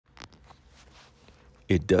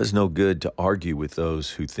It does no good to argue with those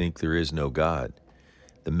who think there is no God.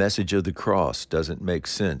 The message of the cross doesn't make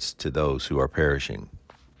sense to those who are perishing.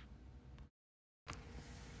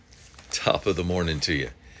 Top of the morning to you.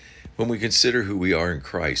 When we consider who we are in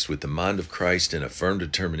Christ with the mind of Christ and a firm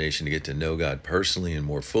determination to get to know God personally and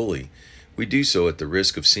more fully, we do so at the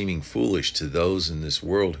risk of seeming foolish to those in this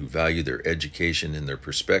world who value their education and their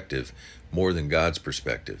perspective more than God's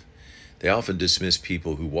perspective. They often dismiss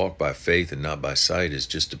people who walk by faith and not by sight as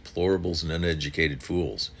just deplorables and uneducated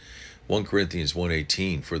fools. 1 Corinthians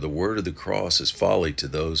 1:18, for the word of the cross is folly to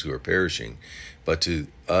those who are perishing, but to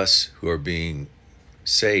us who are being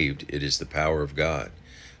saved it is the power of God.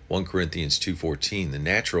 1 Corinthians 2:14, the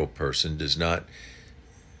natural person does not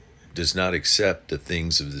accept the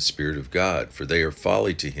things of the Spirit of God, for they are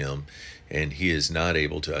folly to him, and he is not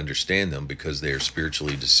able to understand them because they are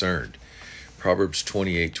spiritually discerned. Proverbs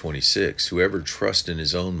 28:26, whoever trusts in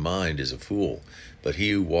his own mind is a fool, but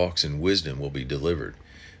he who walks in wisdom will be delivered.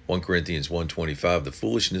 1 Corinthians 1:25, the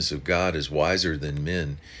foolishness of God is wiser than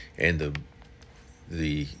men, and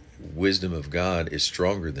the wisdom of God is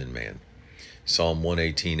stronger than man. Psalm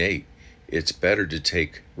 118:8, it's better to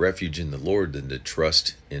take refuge in the Lord than to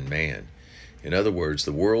trust in man. In other words,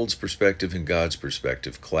 the world's perspective and God's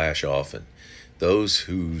perspective clash often. Those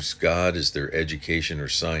whose God is their education or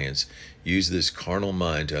science use this carnal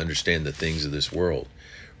mind to understand the things of this world.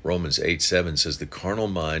 Romans 8:7 says, the carnal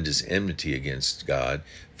mind is enmity against God,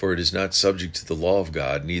 for it is not subject to the law of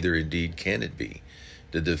God, neither indeed can it be.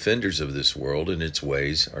 The defenders of this world and its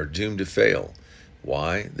ways are doomed to fail.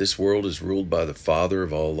 Why? This world is ruled by the father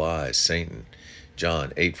of all lies, Satan.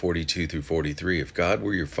 John 8:42-43, if God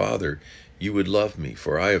were your father, you would love me,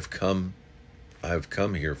 for I have come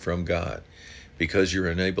here from God. Because you're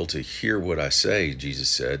unable to hear what I say, Jesus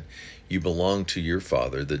said, you belong to your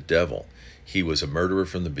father, the devil. He was a murderer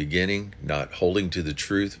from the beginning, not holding to the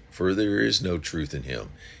truth, for there is no truth in him.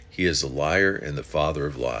 He is a liar and the father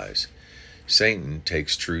of lies. Satan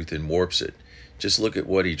takes truth and warps it. Just look at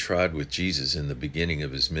what he tried with Jesus in the beginning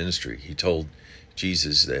of his ministry. He told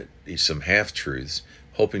Jesus that some half-truths,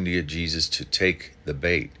 hoping to get Jesus to take the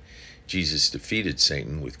bait. Jesus defeated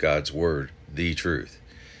Satan with God's word, the truth.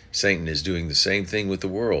 Satan is doing the same thing with the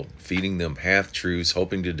world, feeding them half-truths,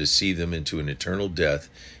 hoping to deceive them into an eternal death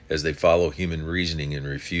as they follow human reasoning and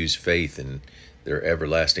refuse faith in their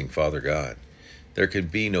everlasting Father God. There can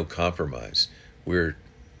be no compromise. We're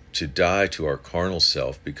to die to our carnal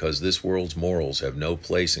self because this world's morals have no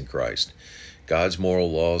place in Christ. God's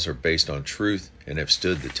moral laws are based on truth and have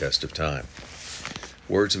stood the test of time.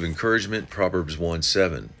 Words of encouragement, Proverbs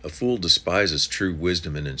 1:7, a fool despises true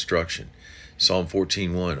wisdom and instruction. Psalm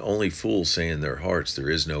 14:1, only fools say in their hearts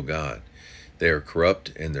there is no God. They are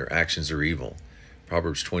corrupt and their actions are evil.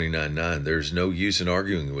 Proverbs 29:9, there is no use in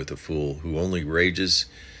arguing with a fool who only rages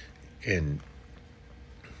and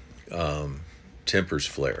tempers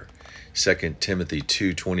flare. 2 Timothy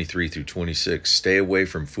 2:23-26, stay away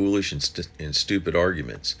from foolish and stupid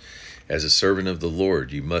arguments. As a servant of the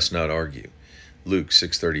Lord, you must not argue. Luke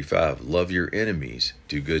 6:35, love your enemies,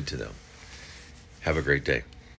 do good to them. Have a great day.